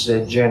 which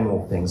are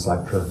general things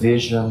like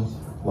provision,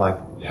 like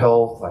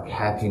health, like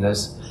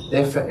happiness.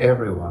 They're for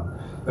everyone.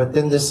 But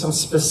then there's some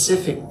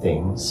specific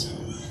things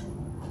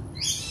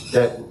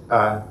that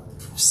are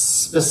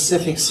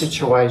specific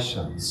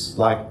situations,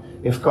 like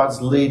if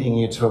God's leading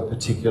you to a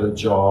particular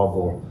job,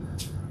 or,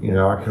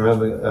 I can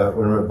remember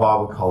when we were at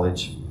Bible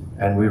college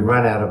and we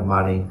ran out of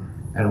money,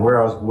 and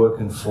where I was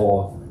working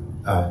for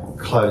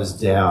closed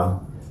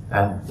down,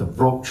 and the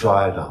brook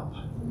dried up.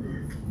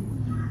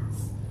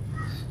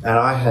 And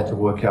I had to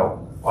work out,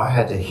 I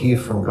had to hear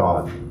from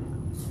God.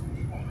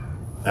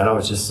 And I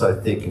was just so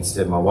thick,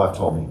 instead my wife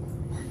told me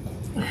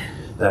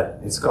that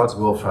it's God's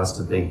will for us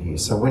to be here.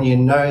 So when you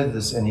know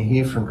this and you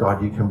hear from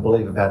God, you can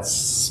believe about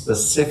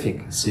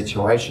specific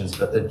situations.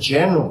 But the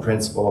general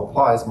principle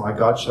applies, my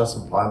God shall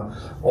supply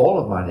all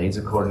of my needs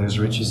according to his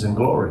riches and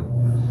glory.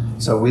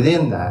 So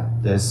within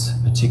that, there's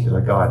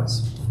particular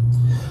guidance.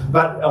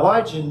 But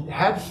Elijah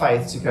had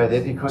faith to go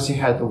there because he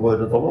had the word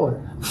of the Lord.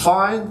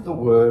 Find the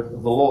word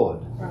of the Lord.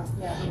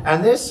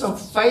 And there's some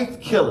faith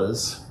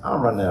killers.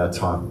 I'm running out of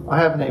time. I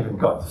haven't even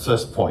got the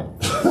first point.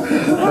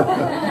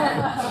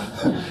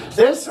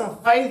 There's some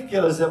faith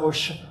killers that will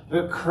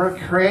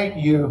create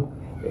you.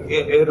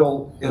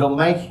 It'll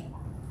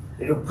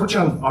put you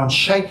on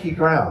shaky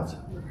ground.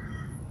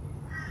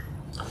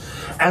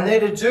 And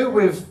they're to do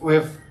with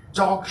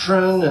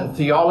doctrine and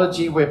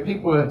theology, where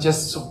people have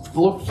just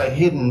look for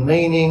hidden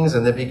meanings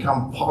and they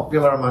become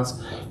popular amongst,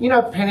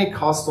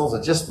 Pentecostals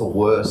are just the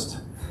worst.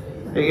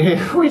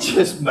 We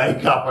just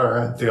make up our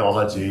own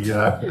theology,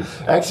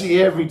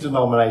 Actually, every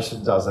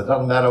denomination does. It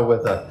doesn't matter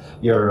whether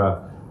you're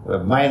a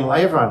main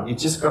everyone. You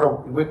just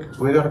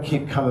we've got to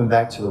keep coming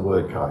back to the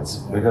Word,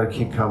 guys. We've got to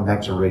keep coming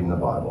back to reading the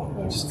Bible.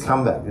 Just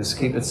come back. Just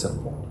keep it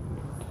simple.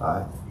 All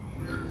right?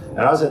 And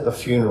I was at the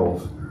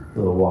funeral a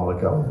little while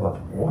ago of a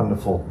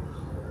wonderful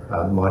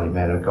mighty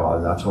man of God,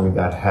 and they're talking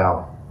about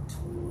how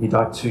he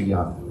died too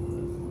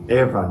young.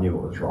 Everyone knew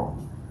it was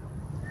wrong.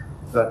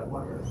 But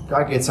the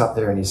guy gets up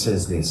there and he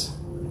says this.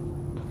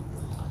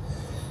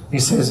 He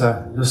says,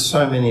 there's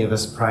so many of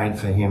us praying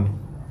for him.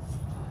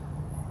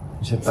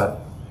 He said, but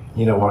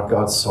you know what?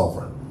 God's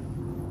sovereign.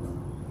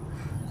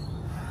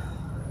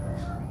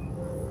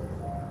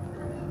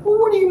 Well,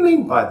 what do you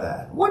mean by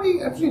that? What do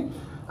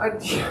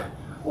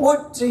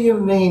you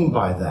mean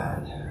by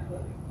that?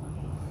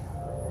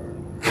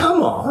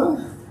 Come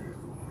on.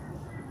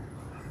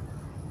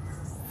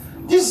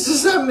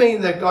 Does that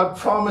mean that God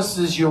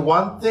promises you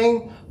one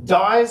thing,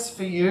 dies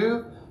for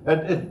you,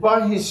 and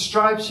by his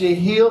stripes you're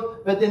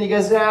healed, but then he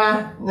goes,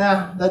 nah,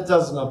 that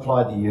doesn't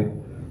apply to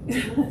you?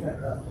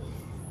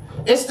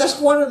 It's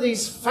just one of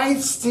these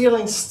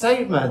faith-stealing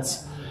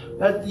statements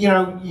that,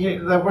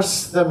 there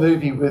was the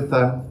movie with,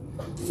 I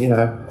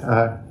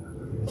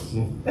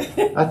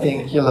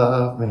think you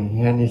love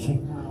me, and you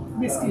think,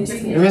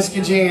 Miss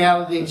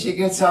Congeniality. She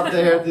gets up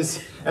there at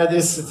this,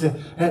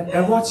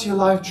 and what's your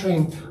life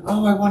dream?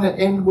 Oh, I want to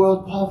end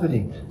world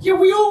poverty. Yeah,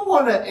 we all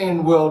want to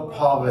end world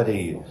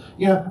poverty.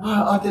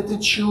 That the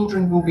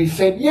children will be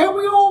fed. Yeah,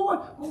 we all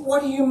want.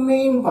 What do you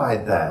mean by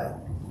that?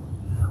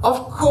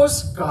 Of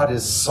course, God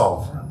is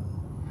sovereign.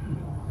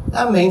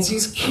 That means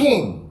he's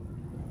king.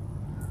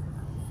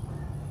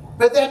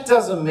 But that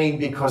doesn't mean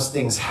because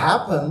things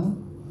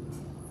happen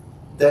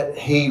that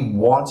he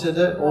wanted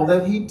it or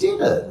that he did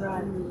it.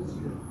 Right.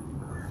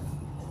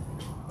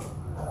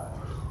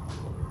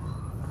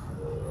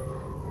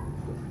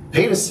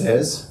 Peter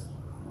says,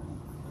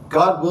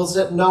 God wills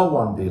that no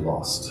one be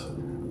lost,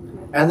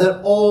 and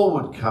that all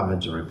would come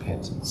into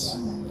repentance.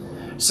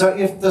 So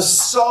if the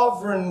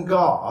sovereign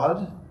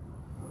God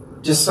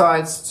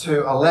decides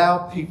to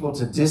allow people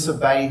to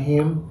disobey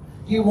him,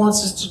 he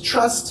wants us to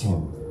trust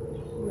him.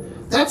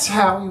 That's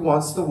how he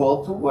wants the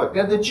world to work.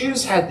 Now, the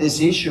Jews had this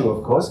issue,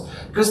 of course,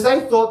 because they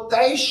thought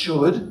they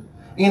should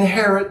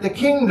inherit the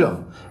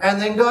kingdom. And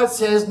then God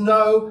says,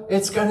 no,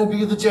 it's going to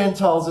be the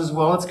Gentiles as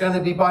well. It's going to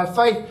be by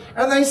faith.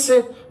 And they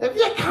said,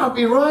 that can't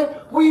be right.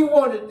 We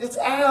want it. It's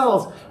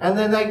ours. And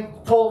then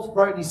Paul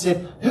wrote and he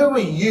said, who are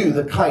you,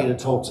 the clay, to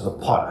talk to the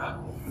potter?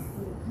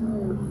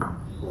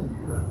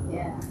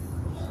 Yeah.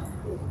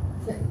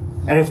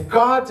 And if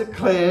God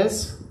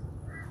declares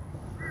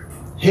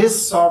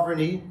his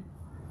sovereignty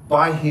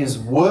by his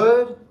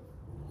word,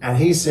 and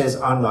he says,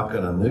 I'm not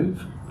going to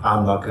move,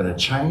 I'm not going to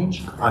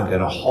change. I'm going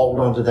to hold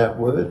on to that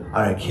word.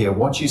 I don't care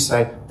what you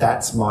say.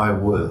 That's my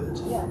word.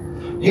 Yeah.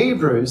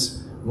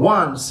 Hebrews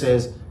 1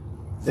 says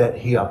that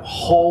he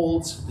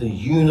upholds the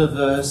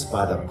universe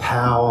by the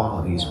power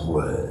of his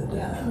word.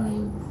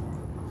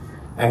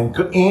 And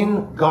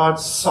in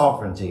God's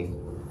sovereignty,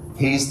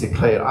 he's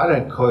declared, I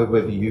don't care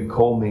whether you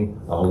call me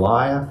a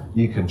liar,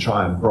 you can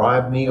try and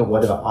bribe me or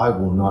whatever, I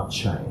will not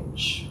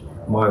change.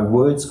 My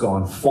word's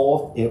gone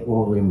forth, it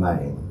will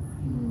remain.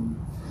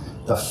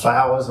 The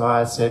flowers,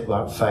 I said,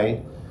 won't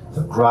fade.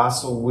 The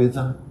grass will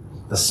wither.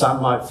 The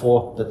sun might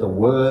fall, but the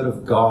word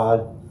of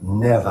God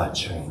never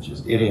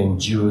changes. It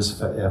endures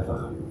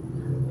forever.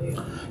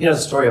 You know the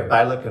story of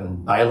Balak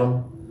and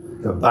Balaam?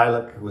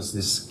 Balak was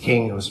this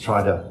king who was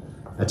trying to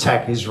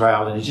attack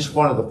Israel, and he just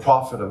wanted the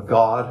prophet of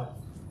God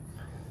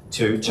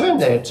to turn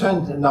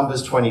to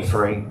Numbers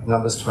 23.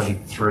 Numbers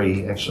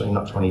 23, actually,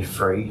 not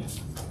 23.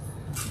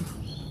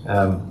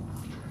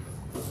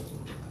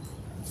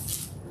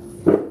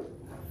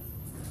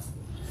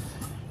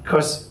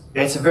 Because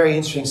it's a very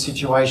interesting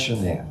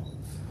situation there.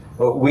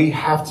 But we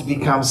have to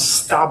become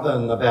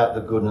stubborn about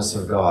the goodness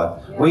of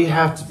God. Yeah. We've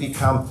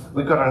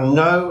got to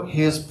know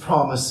his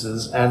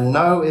promises and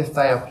know if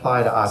they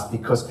apply to us,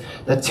 because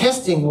the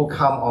testing will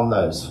come on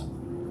those.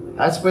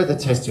 That's where the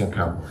testing will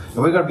come.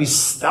 And we've got to be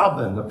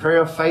stubborn. The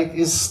prayer of faith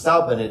is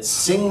stubborn. It's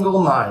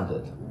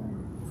single-minded.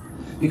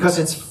 Because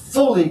it's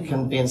fully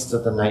convinced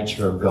of the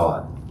nature of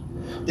God.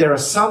 There are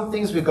some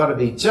things we've got to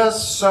be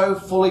just so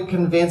fully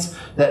convinced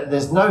that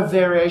there's no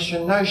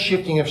variation, no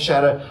shifting of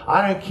shadow.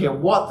 I don't care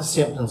what the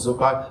symptoms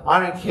look like. I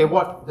don't care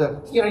what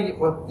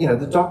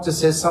the doctor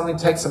says something,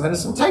 take some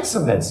medicine. Take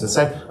some medicine.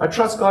 Say, I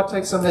trust God,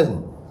 take some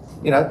medicine.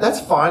 That's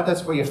fine.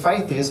 That's where your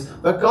faith is.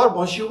 But God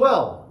wants you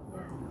well.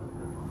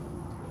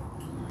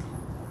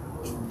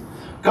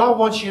 God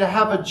wants you to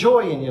have a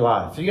joy in your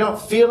life. If you're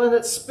not feeling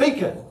it,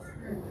 speak it.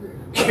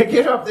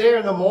 Get up there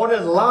in the morning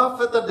and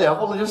laugh at the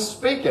devil and just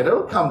speak it.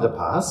 It'll come to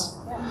pass.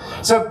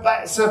 So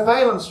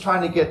Balaam's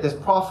trying to get this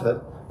prophet,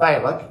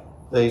 Balak,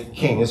 the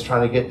king, is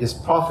trying to get this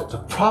prophet to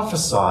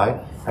prophesy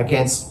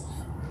against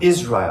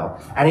Israel.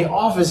 And he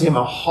offers him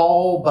a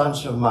whole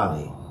bunch of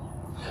money.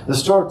 The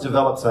story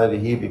develops over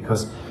here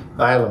because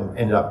Balaam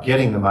ended up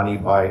getting the money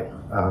by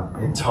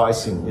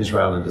enticing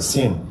Israel into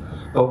sin.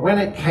 But when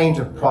it came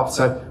to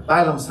prophesy,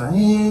 Balaam's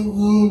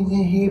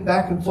saying,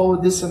 back and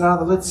forward, this and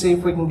other, let's see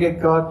if we can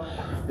get God.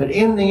 But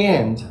in the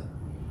end,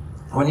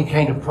 when he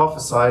came to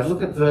prophesy,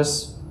 look at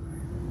verse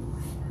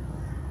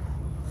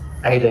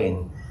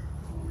 18.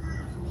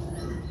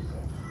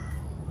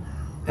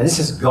 And this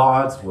is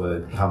God's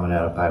word coming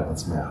out of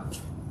Balaam's mouth.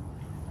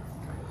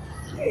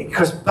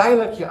 Because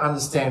Balak, you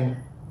understand,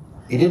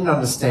 he didn't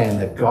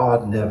understand that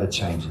God never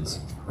changes.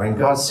 When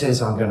God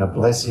says, I'm going to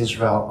bless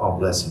Israel, I'll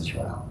bless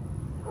Israel.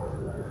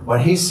 When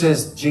he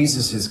says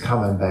Jesus is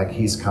coming back,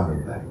 he's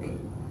coming back.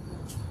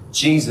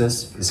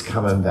 Jesus is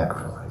coming back,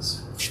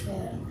 guys.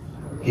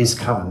 He's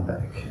coming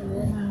back.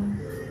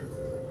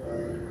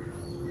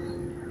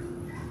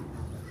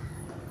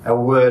 A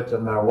word, no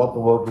matter what the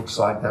world looks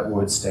like, that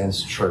word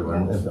stands true.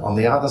 And on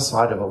the other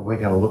side of it, we're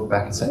going to look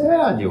back and say,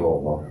 I knew all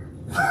along.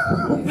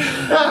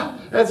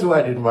 That's why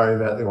I didn't worry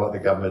about what the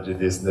government did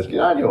this and this.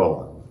 I knew all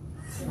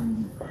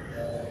along.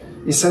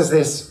 He says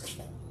this.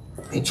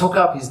 He took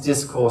up his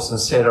discourse and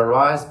said,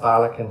 Arise,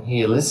 Balak, and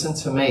hear. Listen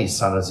to me,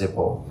 son of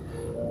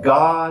Zippor.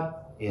 God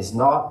is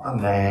not a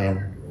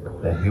man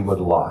that he would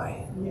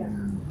lie,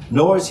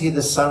 nor is he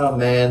the son of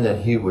man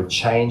that he would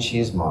change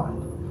his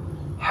mind.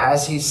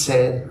 Has he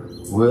said,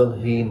 will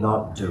he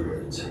not do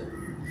it?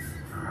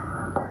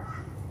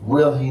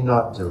 Will he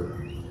not do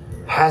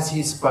it? Has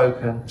he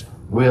spoken,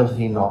 will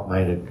he not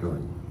make it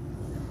good?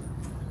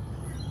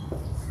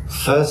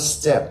 First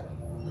step,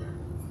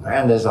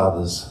 and there's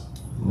others,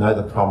 know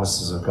the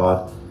promises of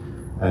God.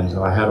 And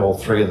I had all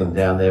three of them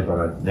down there, but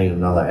I need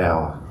another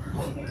hour.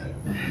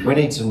 We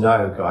need to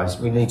know, guys,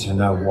 we need to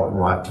know what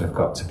right we've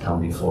got to come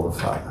before the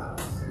Father.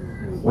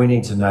 We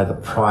need to know the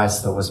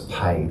price that was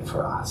paid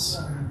for us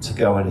to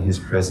go into his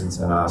presence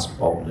and ask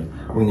boldly.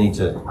 We need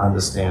to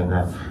understand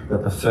that.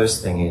 But the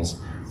first thing is,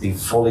 be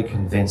fully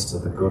convinced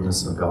of the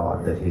goodness of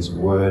God, that his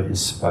word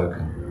is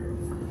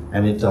spoken.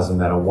 And it doesn't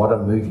matter what a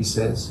movie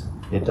says.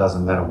 It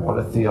doesn't matter what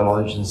a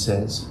theologian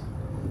says.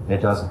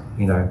 It doesn't,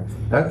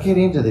 don't get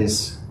into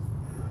this.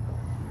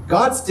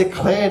 God's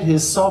declared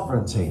his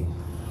sovereignty.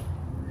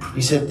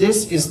 He said,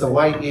 this is the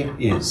way it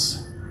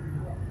is.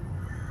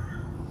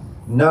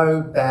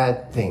 No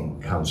bad thing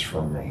comes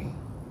from me.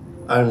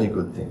 Only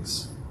good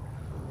things.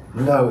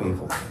 No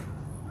evil thing.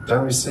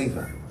 Don't receive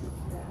it.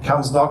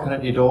 Comes knocking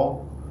at your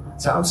door.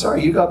 Say, I'm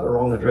sorry, you got the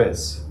wrong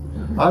address.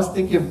 I was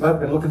thinking you might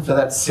be looking for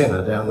that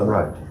sinner down the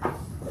road.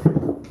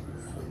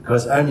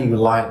 Because only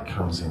light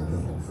comes in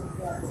here.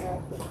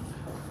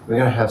 We're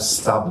going to have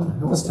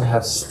who wants to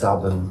have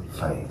stubborn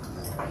faith?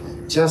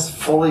 Just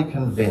fully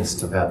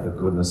convinced about the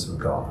goodness of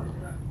God.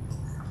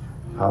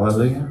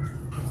 Hallelujah.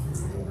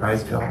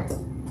 Praise God.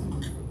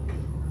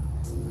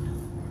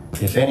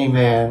 If any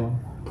man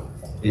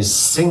is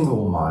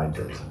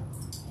single-minded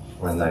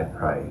when they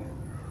pray,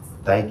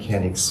 they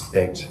can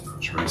expect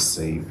to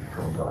receive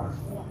from God.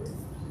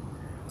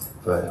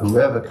 For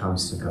whoever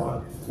comes to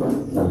God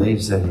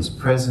believes that He's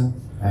present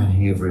and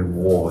He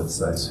rewards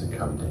those who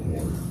come to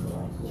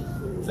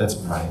Him. Let's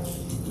pray.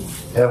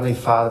 Heavenly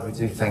Father, we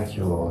do thank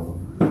you, Lord.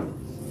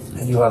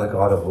 And you are the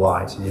God of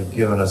light, and you've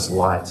given us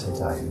light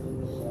today.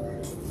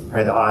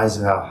 Pray the eyes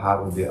of our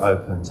heart will be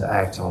open to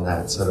act on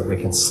that so that we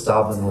can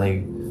stubbornly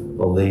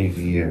believe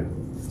you,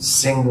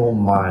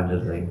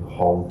 single-mindedly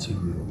hold to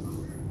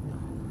you.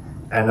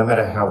 And no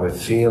matter how we're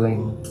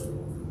feeling,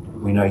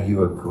 we know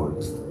you are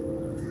good.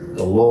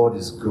 The Lord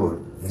is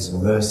good. His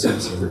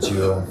mercies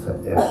endure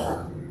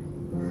forever.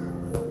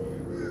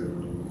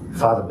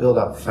 Father, build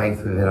up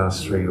faith within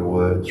us through your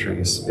word, through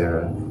your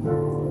Spirit.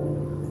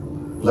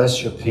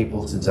 Bless your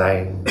people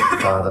today,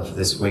 Father, for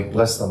this week.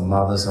 Bless the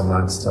mothers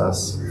amongst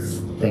us.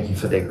 Thank you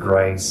for their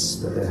grace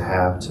that they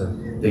have to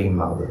be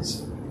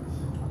mothers.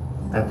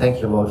 And thank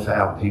you, Lord, for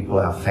our people,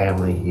 our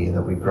family here,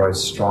 that we grow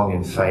strong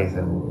in faith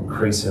and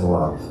increase in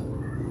love.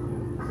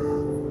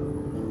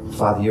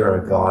 Father,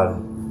 you're a God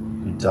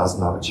who does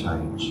not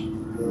change.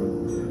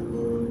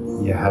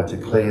 You have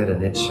declared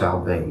and it shall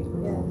be.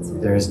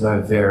 There is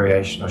no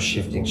variation or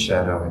shifting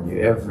shadow in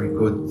you. Every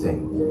good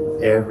thing,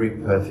 every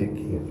perfect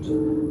gift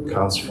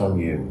comes from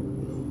you.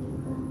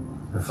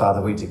 And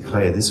Father, we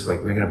declare this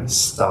week we're going to be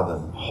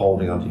stubborn,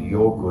 holding on to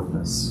your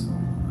goodness,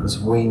 because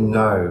we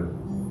know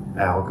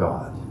our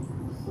God.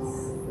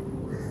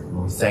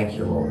 And we thank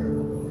you, Lord.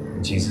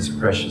 In Jesus'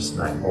 precious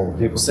name. All the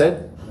people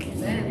said?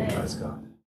 Amen. Praise God.